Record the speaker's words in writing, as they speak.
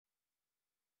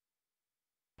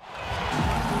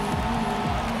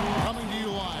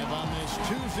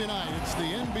Thursday night, it's the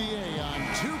NBA on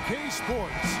 2K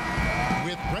Sports.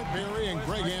 With Brett Barry and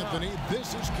Greg Anthony,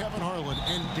 this is Kevin Harlan,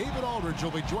 and David Aldridge will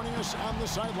be joining us on the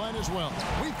sideline as well.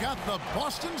 We've got the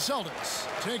Boston Celtics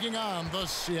taking on the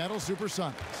Seattle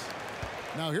SuperSonics.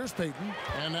 Now here's Payton,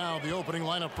 and now the opening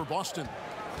lineup for Boston.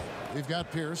 We've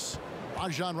got Pierce.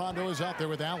 Rajon Rondo is out there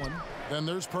with Allen. Then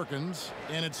there's Perkins,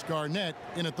 and it's Garnett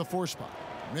in at the 4 spot.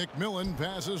 McMillan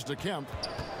passes to Kemp.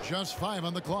 Just 5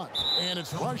 on the clock. And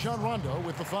it's Rajon Rondo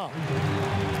with the foul.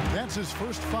 That's his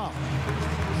first foul.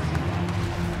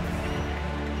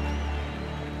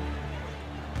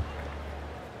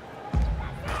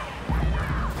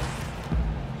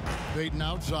 Payton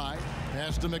outside.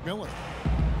 Pass to McMillan.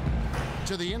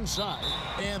 To the inside.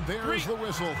 And there's the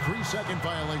whistle. 3-second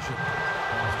violation.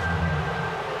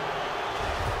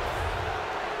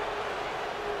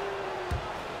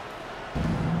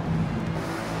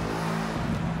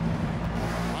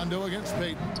 Rondo against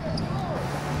Payton.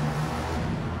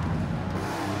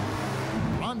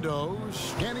 Rondo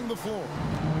scanning the floor.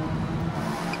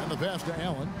 And the pass to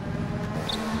Allen.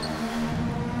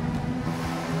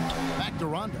 Back to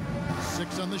Rondo.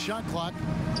 6 on the shot clock.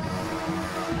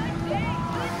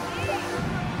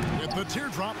 With the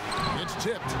teardrop, it's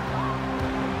tipped.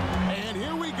 And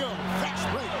here we go. Fast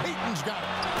break. Payton's got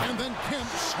it. And then Kemp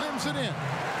slams it in.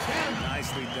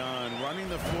 Nicely done. Running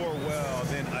the floor well,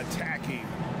 then attacking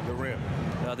the rim.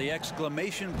 The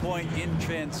exclamation point in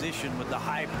transition with the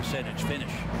high percentage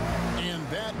finish. And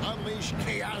that Unleash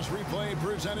Chaos replay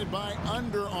presented by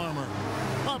Under Armour.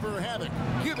 Cover Havoc,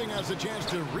 giving us a chance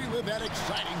to relive that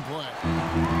exciting play.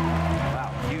 Wow,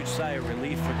 huge sigh of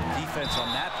relief for the defense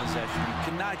on that possession. You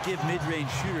cannot give mid-range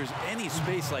shooters any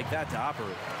space like that to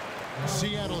operate.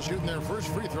 Seattle shooting their first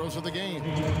free throws of the game.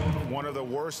 One of the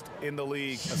worst in the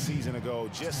league a season ago,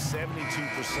 just 72%.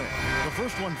 The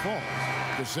first one falls.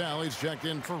 Cassell, he's checked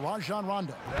in for Rajon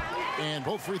Rondo. And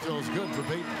both free throws good for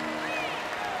Payton.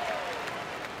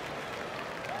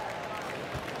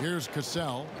 Here's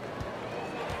Cassell.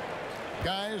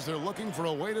 Guys, they're looking for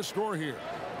a way to score here.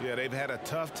 Yeah, they've had a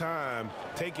tough time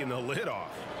taking the lid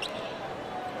off.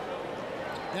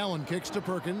 Allen kicks to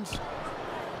Perkins.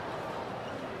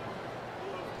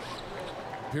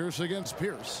 Pierce against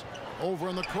Pierce. Over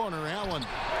in the corner, Allen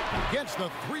gets the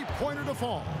three-pointer to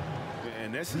fall.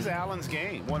 And this is Allen's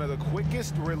game. One of the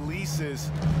quickest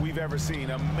releases we've ever seen.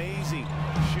 Amazing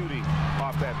shooting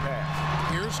off that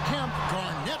pass. Here's Kemp.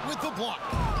 Garnett with the block.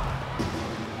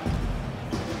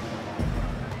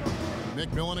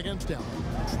 McMillan against Allen.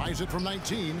 Tries it from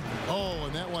 19. Oh,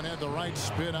 and that one had the right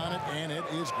spin on it, and it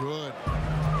is good.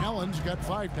 Allen's got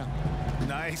 5 now.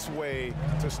 Nice way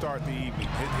to start the evening.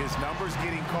 His numbers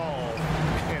getting called,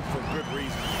 and for good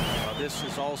reason. This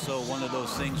is also one of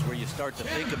those things where you start to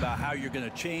think about how you're going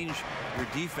to change your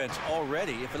defense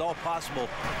already. If at all possible,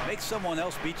 make someone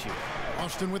else beat you.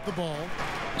 Austin with the ball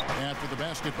after the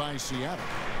basket by Seattle.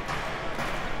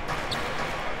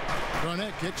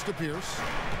 Garnett kicks to Pierce.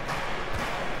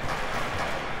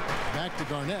 Back to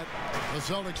Garnett. The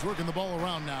Celtics working the ball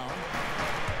around now.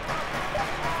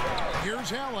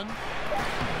 Here's Allen.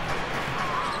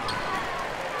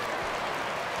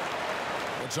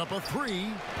 Puts up a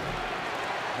 3.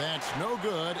 That's no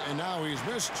good, and now he's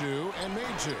missed 2 and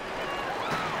made 2.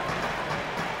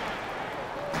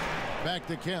 Back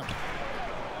to Kemp.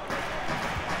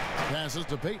 Passes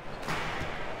to Payton.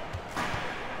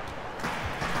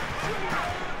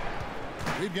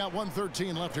 We've got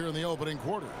 1:13 left here in the opening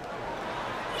quarter.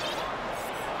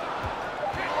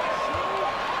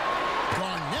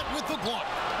 Garnett with the block.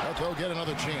 But they'll get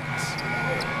another chance.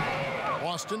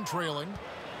 Boston trailing.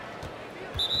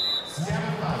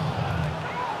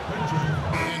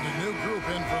 And a new group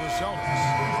in for the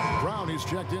Celtics. Brown is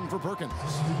checked in for Perkins.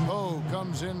 Poe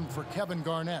comes in for Kevin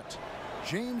Garnett.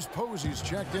 James Posey's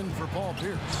checked in for Paul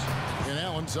Pierce. And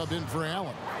Allen subbed in for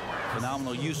Allen.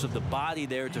 Phenomenal use of the body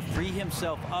there to free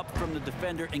himself up from the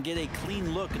defender and get a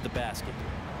clean look at the basket.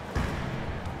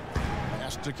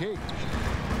 Pass to Cage.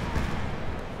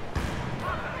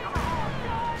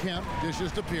 Kemp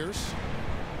dishes to Pierce.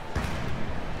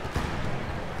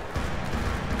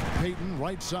 Payton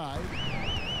right side.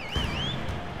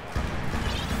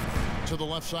 To the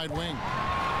left side wing.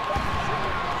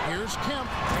 Here's Kemp,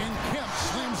 and Kemp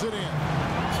slams it in.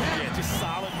 Yeah, just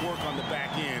solid work on the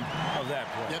back end of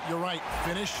that play. Yep, you're right.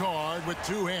 Finished hard with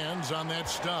 2 hands on that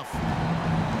stuff.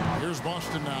 Here's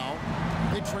Boston now.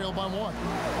 They trail by 1.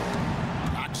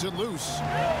 Knocks it loose.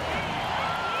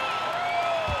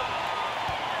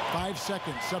 5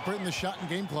 seconds separating the shot and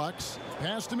game clocks.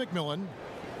 Pass to McMillan.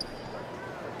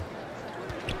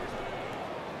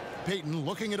 Payton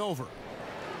looking it over.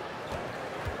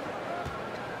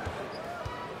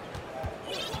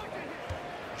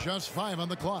 Just 5 on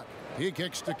the clock. He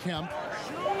kicks to Kemp.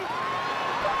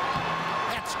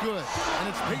 That's good. And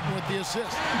it's Payton with the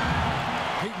assist.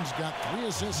 Payton's got 3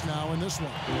 assists now in this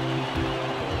one.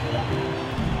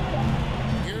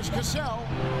 Here's Cassell.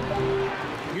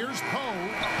 Here's Poe.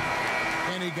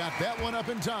 And he got that one up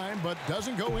in time, but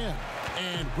doesn't go in.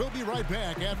 And we'll be right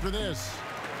back after this.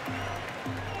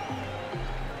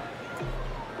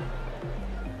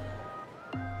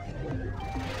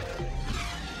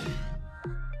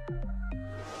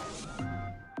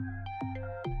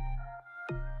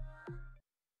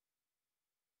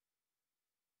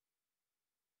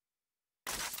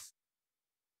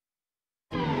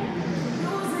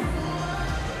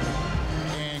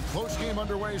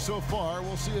 Underway so far.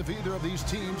 We'll see if either of these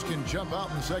teams can jump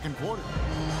out in the second quarter.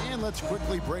 And let's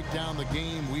quickly break down the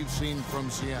game we've seen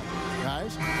from Seattle.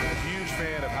 Guys? A huge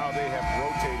fan of how they have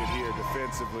rotated here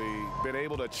defensively, been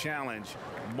able to challenge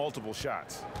multiple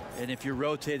shots. And if you're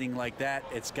rotating like that,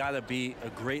 it's got to be a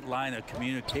great line of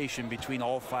communication between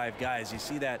all 5 guys. You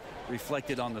see that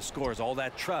reflected on the scores. All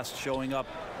that trust showing up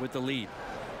with the lead.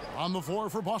 On the floor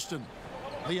for Boston.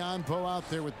 Leon Poe out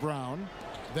there with Brown.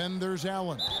 Then there's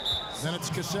Allen. Then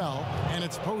it's Cassell, and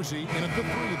it's Posey, and at the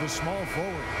 3, the small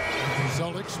forward.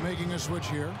 Celtics making a switch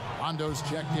here. Rondo's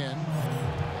checked in.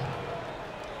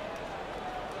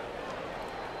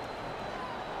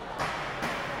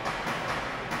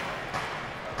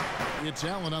 It's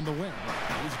Allen on the wing.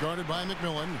 He's guarded by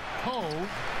McMillan. Poe,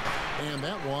 and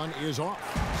that one is off.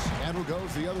 Seattle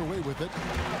goes the other way with it.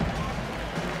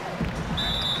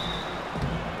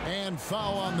 And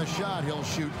foul on the shot. He'll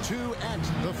shoot 2 at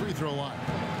the free throw line.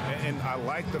 And I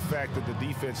like the fact that the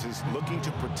defense is looking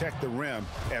to protect the rim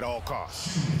at all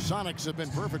costs. Sonics have been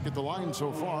perfect at the line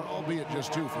so far, albeit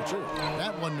just 2 for 2.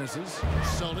 That one misses.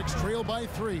 Celtics trail by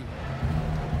 3.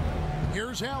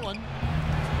 Here's Allen.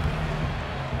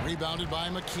 Rebounded by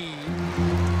McKee.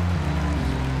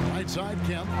 Right side,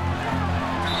 Kemp.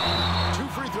 2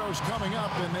 free throws coming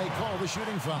up, and they call the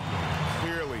shooting foul.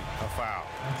 Clearly a foul.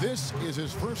 This is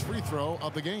his first free throw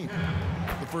of the game.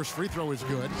 The first free throw is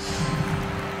good.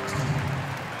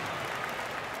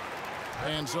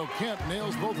 And so Kemp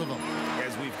nails both of them.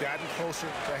 As we've gotten closer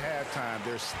to halftime,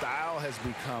 their style has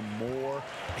become more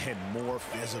and more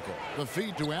physical. The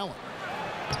feed to Allen.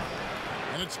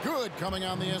 And it's good, coming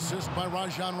on the assist by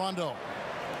Rajon Rondo.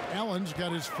 Allen's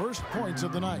got his first points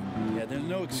of the night. Yeah, there's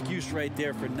no excuse right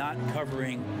there for not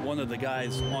covering one of the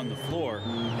guys on the floor,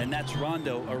 and that's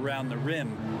Rondo around the rim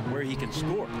where he can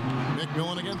score.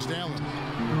 McMillan against Allen.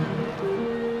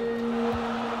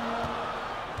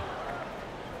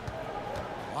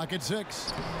 Lock at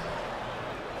 6.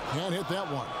 Can't hit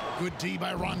that one. Good D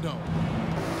by Rondo.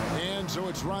 And so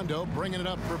it's Rondo bringing it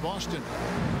up for Boston.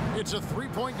 It's a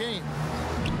 3-point game.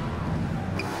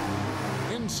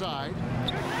 Inside.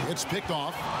 It's picked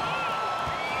off.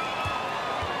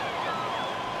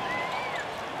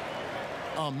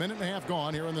 A minute and a half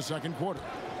gone here in the second quarter.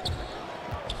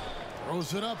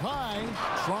 Throws it up high.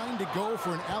 Trying to go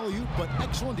for an alley-oop, but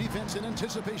excellent defense and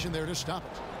anticipation there to stop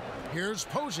it. Here's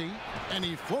Posey, and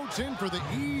he floats in for the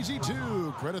easy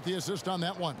 2. Credit the assist on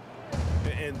that one.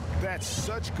 And that's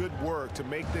such good work to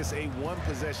make this a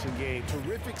 1-possession game.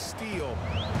 Terrific steal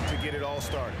to get it all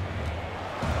started.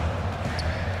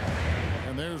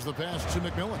 And there's the pass to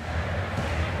McMillan.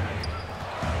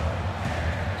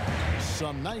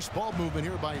 Some nice ball movement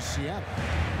here by Seattle.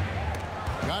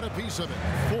 Got a piece of it.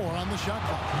 4 on the shot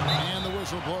clock. And the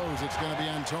whistle blows. It's going to be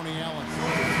on Tony Allen.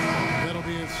 That'll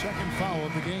be his second foul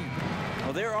of the game.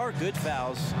 Well, there are good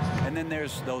fouls, and then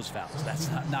there's those fouls. That's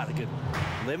not a good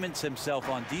one. Limits himself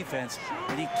on defense,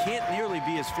 and he can't nearly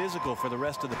be as physical for the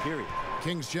rest of the period.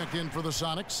 Kings checked in for the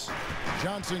Sonics.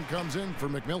 Johnson comes in for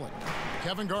McMillan.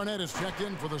 Kevin Garnett is checked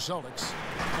in for the Celtics.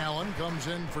 Allen comes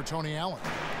in for Tony Allen.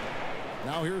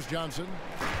 Now here's Johnson.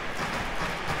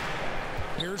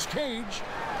 Here's Cage.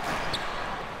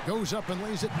 Goes up and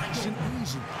lays it nice and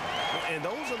easy. And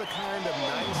those are the kind of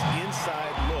nice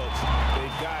inside looks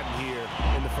they've gotten here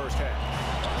in the first half.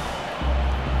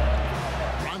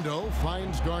 Rondo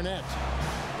finds Garnett.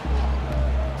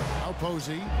 Now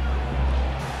Posey.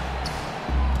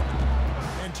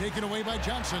 And taken away by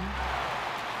Johnson.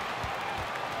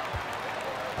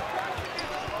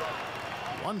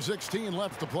 1:16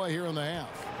 left to play here in the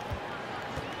half.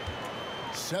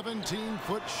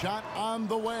 17-foot shot on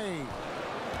the way.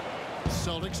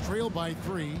 Celtics trail by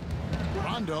 3.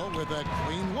 Rondo with a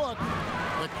clean look.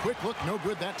 The quick look, no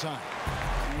good that time.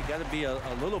 You got to be a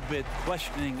little bit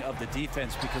questioning of the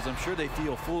defense, because I'm sure they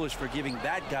feel foolish for giving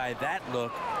that guy that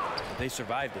look. They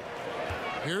survived it.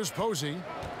 Here's Posey.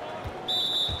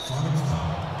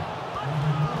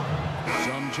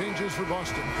 Some changes for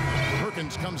Boston.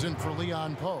 Perkins comes in for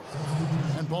Leon Poe.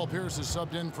 And Paul Pierce is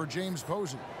subbed in for James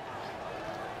Posey.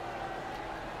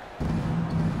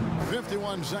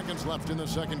 51 seconds left in the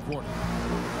second quarter.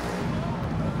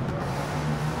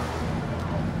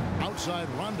 Outside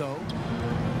Rondo.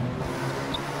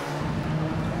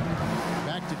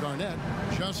 Back to Garnett.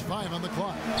 Just 5 on the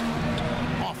clock.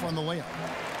 Off on the layup.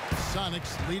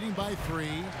 Sonics leading by 3.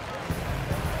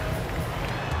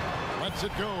 Lets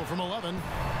it go from 11.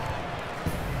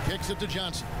 Kicks it to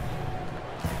Johnson.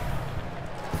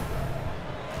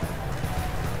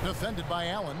 Defended by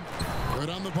Allen. Good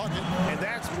on the bucket. And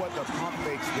that's what the pump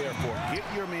fake's there for. Get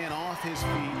your man off his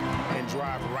feet and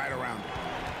drive right around him.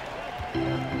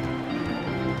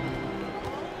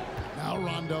 Now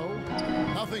Rondo.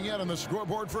 Nothing yet on the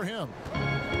scoreboard for him.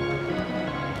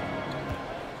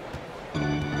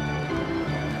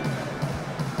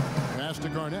 Pass to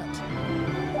Garnett.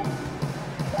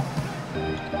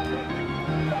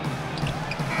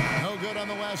 No good on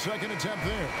the last second attempt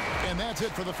there. And that's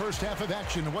it for the first half of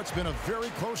action. What's been a very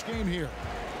close game here.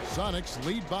 Sonics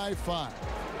lead by 5.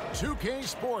 2K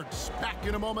Sports back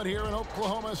in a moment here in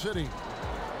Oklahoma City.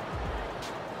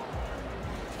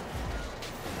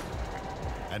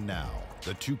 And now,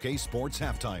 the 2K Sports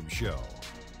Halftime Show.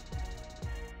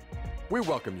 We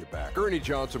welcome you back. Ernie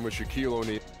Johnson with Shaquille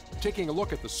O'Neal. Taking a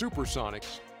look at the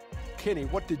Supersonics. Kenny,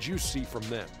 what did you see from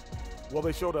them? Well,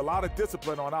 they showed a lot of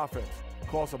discipline on offense.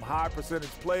 Called some high percentage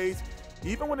plays.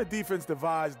 Even when the defense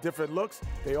devised different looks,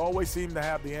 they always seem to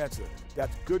have the answer.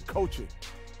 That's good coaching.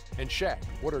 And Shaq,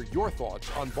 what are your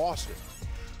thoughts on Boston?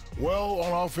 Well,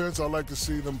 on offense, I like to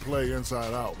see them play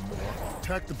inside out more.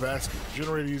 Attack the basket,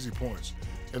 generate easy points.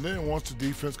 And then once the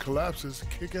defense collapses,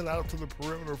 kick it out to the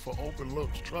perimeter for open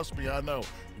looks. Trust me, I know.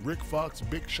 Rick Fox,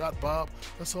 Big Shot Bob,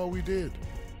 that's all we did.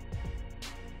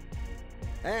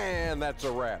 And that's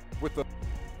a wrap with the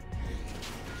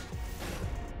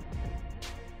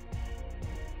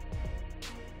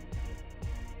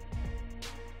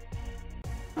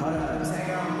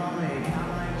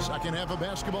Second half of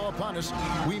basketball upon us.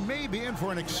 We may be in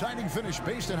for an exciting finish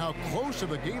based on how close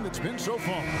of a game it's been so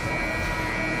far.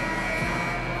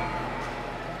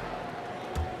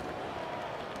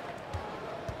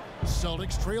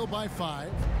 Celtics trail by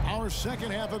 5. Our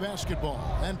second half of basketball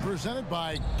and presented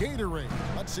by Gatorade.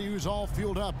 Let's see who's all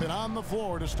fueled up and on the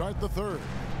floor to start the third.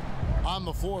 On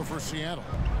the floor for Seattle,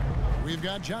 we've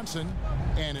got Johnson,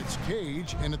 and it's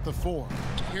Cage in at the 4.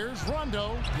 Here's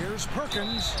Rondo. Here's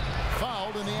Perkins.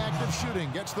 Fouled in the act of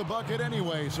shooting. Gets the bucket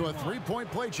anyway, so a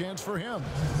 3-point play chance for him.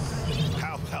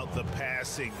 How about the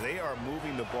passing? They are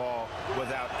moving the ball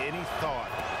without any thought,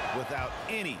 without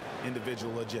any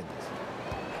individual agendas.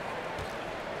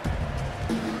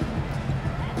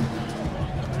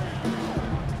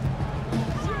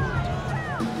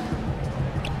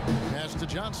 Pass to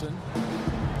Johnson.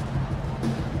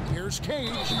 Here's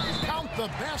Cage. Count the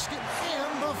basket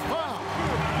and the foul.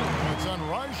 It's on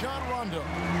Rajon Rondo.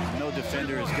 No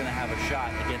defender is going to have a shot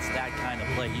against that kind of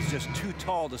play. He's just too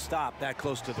tall to stop that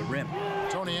close to the rim.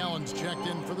 Tony Allen's checked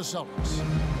in for the Celtics.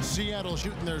 Seattle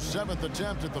shooting their 7th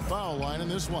attempt at the foul line in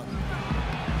this one.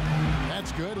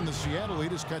 That's good, and the Seattle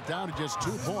lead is cut down to just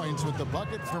 2 points with the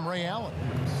bucket from Ray Allen.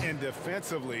 And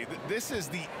defensively, this is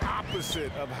the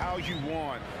opposite of how you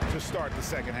want to start the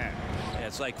second half. Yeah,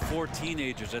 it's like 4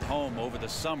 teenagers at home over the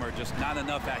summer, just not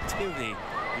enough activity.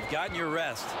 You've gotten your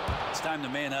rest. It's time to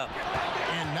man up.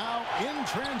 And now in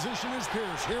transition is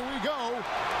Pierce. Here we go.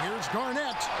 Here's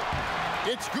Garnett.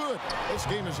 It's good. This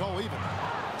game is all even.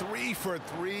 3 for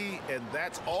 3, and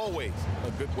that's always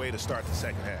a good way to start the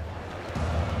second half.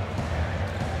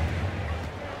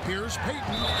 Here's Payton,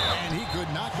 and he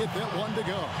could not get that one to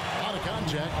go. Out of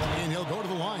contact, and he'll go to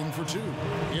the line for 2.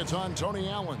 It's on Tony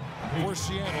Allen. For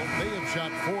Seattle, they have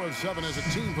shot 4 of 7 as a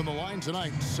team from the line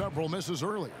tonight. Several misses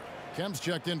earlier. Kemp's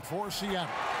checked in for Seattle.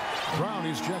 Brown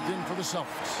is checked in for the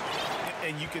Celtics.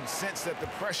 And you can sense that the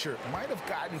pressure might have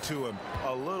gotten to him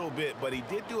a little bit, but he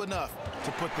did do enough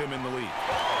to put them in the lead.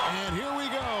 And here we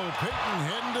go. Payton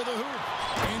heading to the hoop,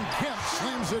 and Kemp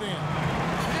slams it in.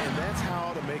 And that's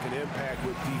how to make an impact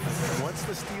with defense. Once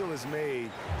the steal is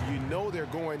made, you know they're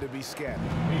going to be scattered.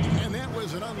 And that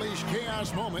was an unleashed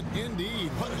chaos moment indeed.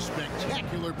 What a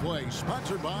spectacular play.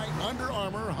 Sponsored by Under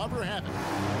Armour Hover Habit.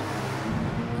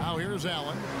 Now here's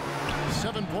Allen.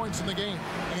 7 points in the game,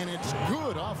 and it's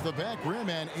good off the back rim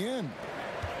and in.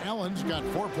 Allen's got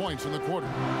 4 points in the quarter.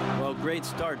 Well, great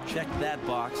start. Check that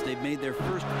box. They've made their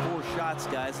first 4 shots,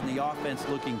 guys, and the offense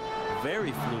looking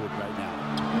very fluid right now.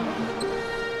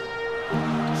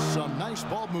 Some nice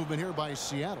ball movement here by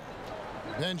Seattle.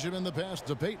 Benjamin the pass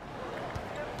to Payton.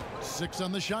 6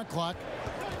 on the shot clock.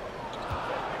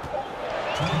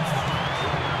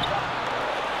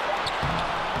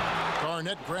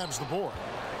 Garnett grabs the board.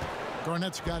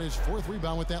 Garnett's got his 4th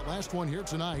rebound with that last one here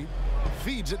tonight.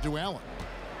 Feeds it to Allen.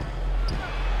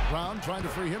 Brown trying to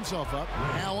free himself up.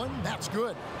 Allen, that's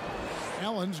good.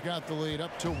 Allen's got the lead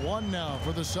up to 1 now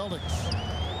for the Celtics.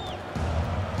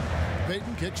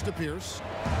 Payton kicks to Pierce.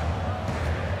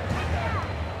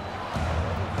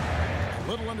 A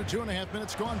little under 2.5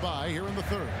 minutes gone by here in the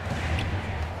 3rd.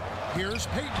 Here's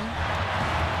Payton.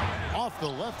 Off the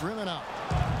left rim and out.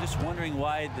 Just wondering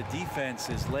why the defense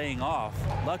is laying off.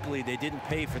 Luckily, they didn't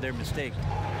pay for their mistake.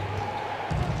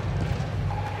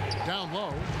 Down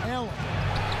low, Allen.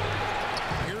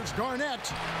 Here's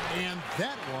Garnett, and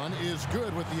that one is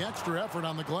good with the extra effort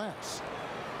on the glass.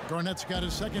 Garnett's got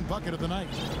his 2nd bucket of the night.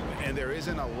 And there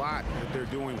isn't a lot that they're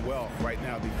doing well right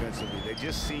now defensively. They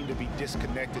just seem to be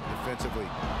disconnected defensively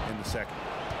in the 2nd.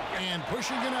 And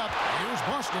pushing it up, here's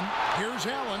Boston, here's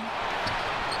Allen,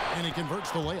 and he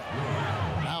converts the layup.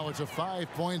 Now it's a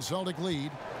 5-point Celtic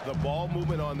lead. The ball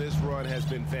movement on this run has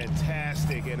been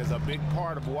fantastic and is a big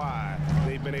part of why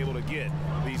they've been able to get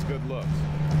these good looks.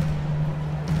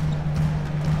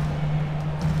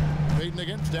 Payton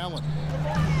against Allen.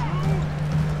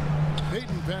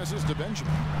 Payton passes to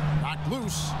Benjamin. Knocked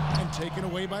loose and taken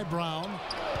away by Brown.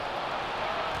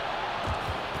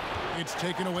 It's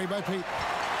taken away by Payton.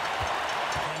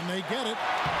 And they get it.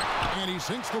 And he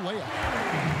sinks the layup.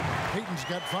 Payton's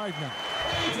got 5 now.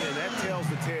 And that tells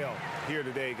the tale here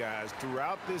today, guys.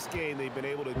 Throughout this game, they've been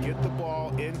able to get the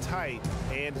ball in tight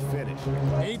and finish.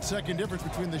 8-second difference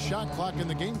between the shot clock and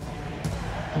the game.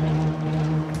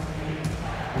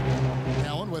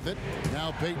 Allen with it.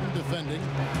 Now Payton defending.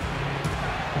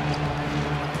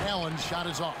 Allen's shot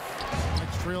is off.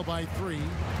 Next trail by 3.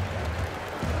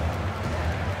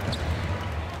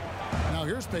 Now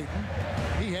here's Payton.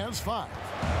 He has 5.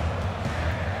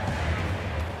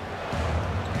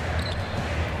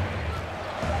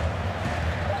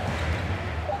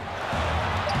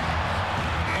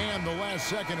 And the last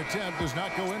second attempt does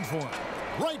not go in for him.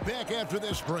 Right back after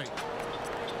this break.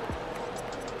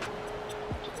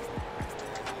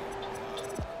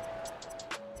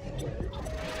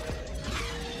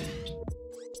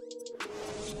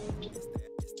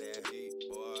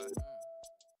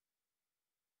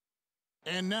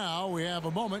 And now we have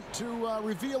a moment to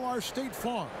reveal our State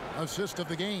Farm assist of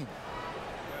the game.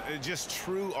 Just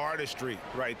true artistry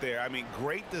right there. I mean,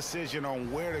 great decision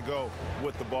on where to go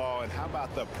with the ball, and how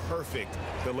about the perfect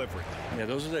delivery? Yeah,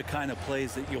 those are the kind of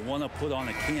plays that you want to put on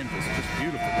a canvas. Just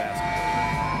beautiful basketball.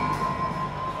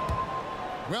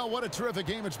 Well, what a terrific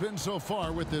game it's been so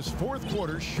far, with this 4th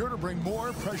quarter sure to bring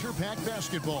more pressure-packed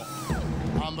basketball.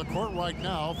 On the court right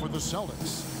now for the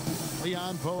Celtics.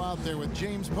 Leon Poe out there with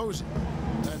James Posey.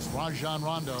 That's Rajon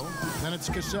Rondo. Then it's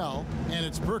Cassell, and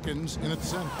it's Perkins in at the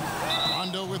center.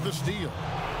 Rondo with the steal.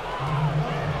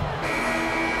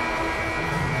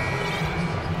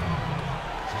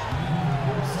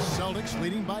 Celtics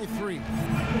leading by 3.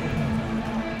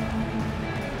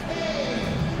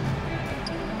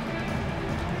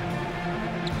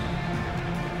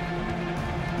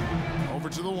 Over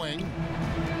to the wing.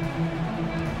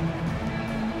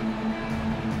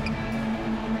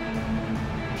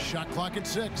 Shot clock at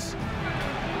 6.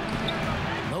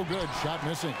 No good. Shot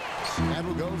missing.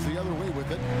 Seattle goes the other way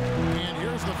with it. And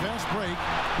here's the fast break.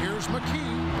 Here's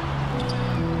McKee.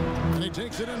 And he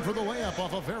takes it in for the layup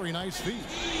off a very nice feed.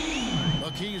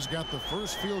 McKee's got the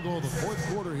first field goal of the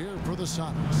 4th quarter here for the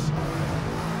Sonics.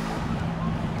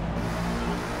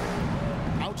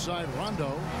 Outside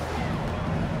Rondo.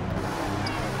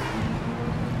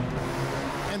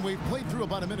 And we've played through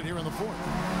about a minute here in the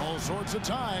 4th. All sorts of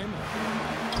time.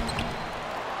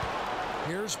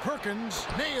 Here's Perkins.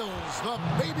 Nails the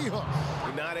baby hook.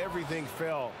 Not everything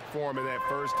fell for them in that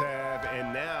first half,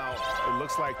 and now it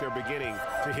looks like they're beginning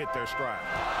to hit their stride.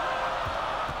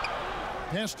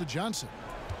 Pass to Johnson.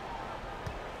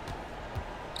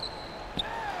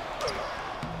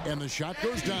 And the shot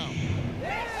goes down.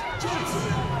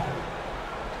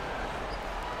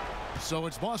 So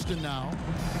it's Boston now.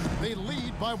 They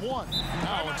lead by 1.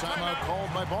 Now a timeout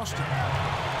called by Boston.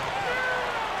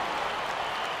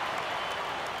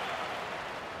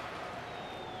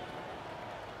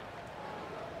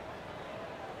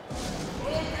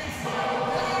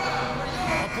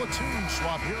 A platoon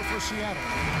swap here for Seattle.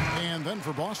 And then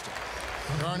for Boston.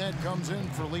 Garnett comes in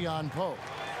for Leon Poe.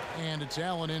 And it's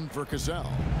Allen in for Cassell.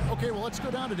 Okay, well, let's go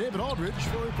down to David Aldridge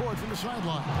for a report from the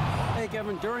sideline. Hey,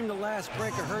 Kevin, during the last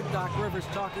break, I heard Doc Rivers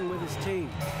talking with his team.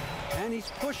 And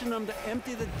he's pushing them to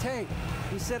empty the tank.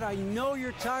 He said, I know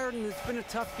you're tired and it's been a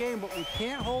tough game, but we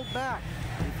can't hold back.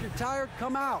 If you're tired,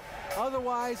 come out.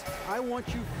 Otherwise, I want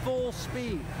you full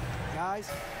speed, guys.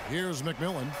 Here's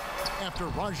McMillan after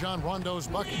Rajon Rondo's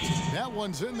bucket. That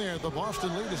one's in there. The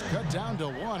Boston lead is cut down to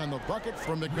 1 on the bucket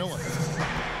from McMillan.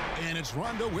 And it's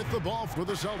Rondo with the ball for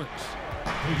the Celtics.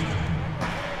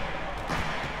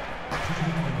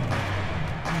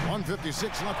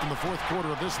 1:56 left in the fourth quarter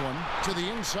of this one. To the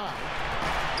inside.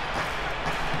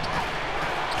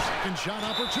 Second shot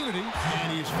opportunity.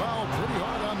 And he's fouled pretty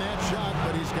hard on that shot,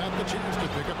 but he's got the chance to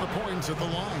pick up the points at the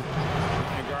line.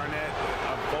 And Garnett,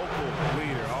 a vocal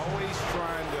leader, always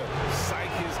trying to psych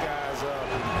his guys up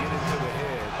and get into the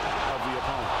head of the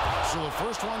opponent. So the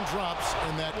first one drops,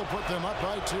 and that will put them up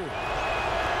by 2.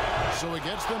 So he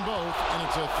gets them both, and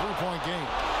it's a 3-point game.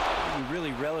 He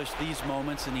really relished these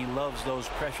moments, and he loves those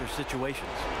pressure situations.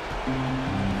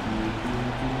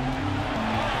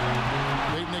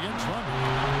 Payton against Rondo.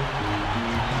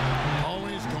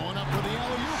 Always going up for the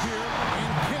alley-oop here,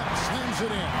 and Kemp slams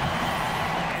it in.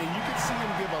 And you can see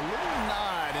him give a little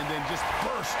nod and then just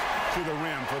burst to the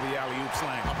rim for the alley-oop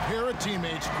slam. A pair of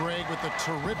teammates, Greg, with a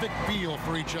terrific feel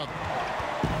for each other.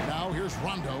 Now here's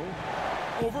Rondo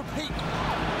over Payton.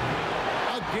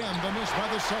 Again, the miss by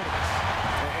the Celtics.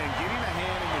 And getting a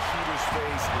hand in the shooter's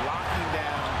face, locking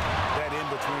down that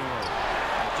in-between area.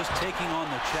 Just taking on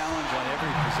the challenge on every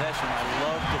possession. I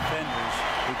love defenders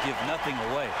who give nothing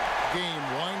away. Game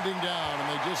winding down, and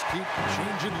they just keep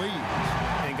changing leads.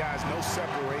 And guys, no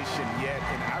separation yet,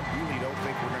 and I really don't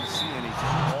think we're going to see any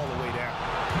all the way down.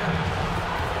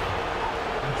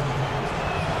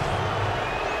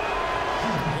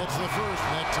 That's the first,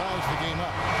 and that ties the game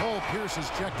up. Paul Pierce is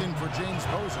checked in for James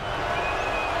Posey.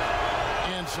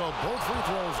 And so both free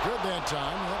throws good that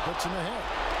time. That puts him ahead.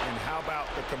 And how about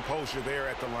the composure there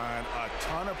at the line? A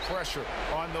ton of pressure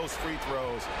on those free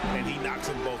throws, and he knocks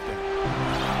them both down.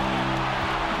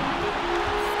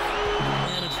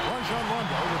 And it's Rajon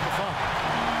Rondo with the foul.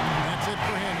 That's it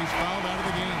for him. He's fouled out of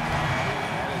the game.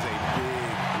 That is a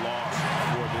big loss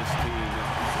for this team.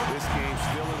 This game's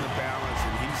still in the balance,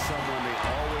 and he's someone they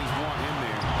always want in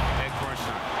there at crunch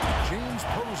time. James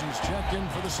Posey's checked in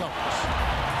for the Celtics.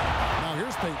 Now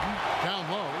here's Payton. Down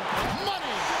low.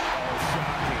 Money! Oh,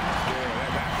 shocking. Yeah,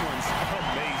 that one's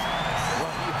amazing.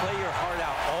 Well, you play your heart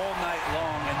out all night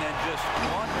long, and then just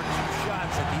 1 or 2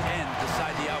 shots at the end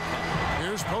decide the outcome.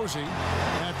 Here's Posey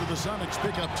after the Sonics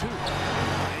pick up 2.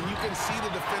 And you can see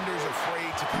the defenders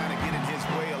afraid to kind of get in his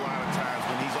way a lot of times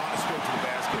when he's on his way to the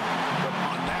basket. But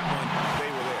on that one, they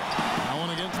were there. Now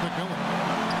one against McMillan.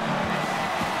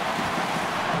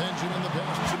 Benjamin the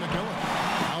pass to McMillan.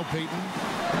 Now Payton.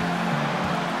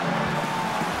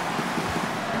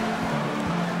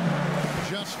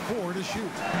 Just 4 to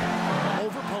shoot.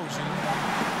 Over Posey.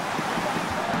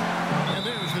 And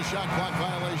there's the shot clock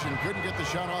violation. Couldn't get the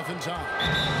shot off in time.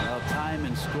 Well, time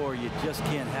and score, you just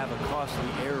can't have a costly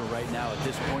error right now at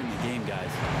this point in the game, guys.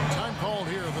 Time called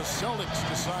here. The Celtics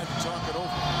decide to talk it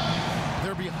over.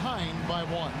 They're behind by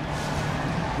 1.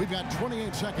 We've got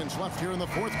 28 seconds left here in the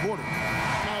fourth quarter.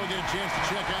 Now we get a chance to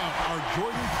check out our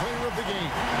Jordan player of the game.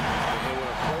 And when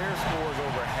a player scores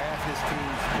over half his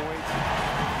team's points,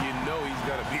 you know he's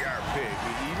going to be our pick.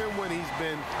 Even when he's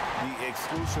been the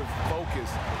exclusive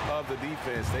focus of the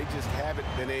defense, they just haven't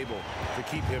been able to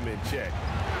keep him in check.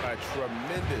 A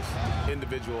tremendous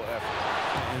individual effort.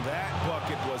 And that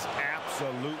bucket was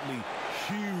absolutely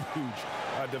huge.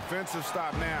 A defensive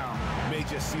stop now may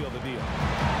just seal the deal.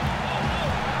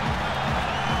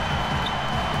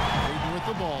 Payton with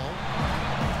the ball.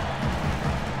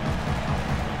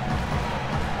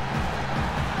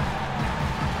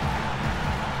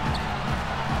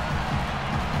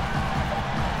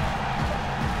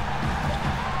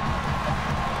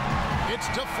 It's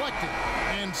deflected,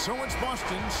 and so it's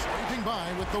Boston scraping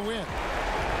by with the win.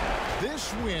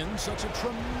 This win, such a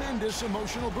tremendous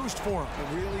emotional boost for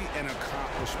them. Really an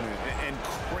accomplishment and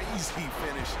crazy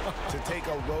finish to take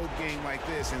a road game like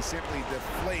this and simply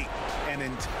deflate an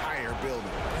entire building.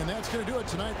 And that's going to do it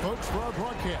tonight, folks, for our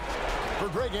broadcast. For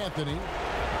Greg Anthony,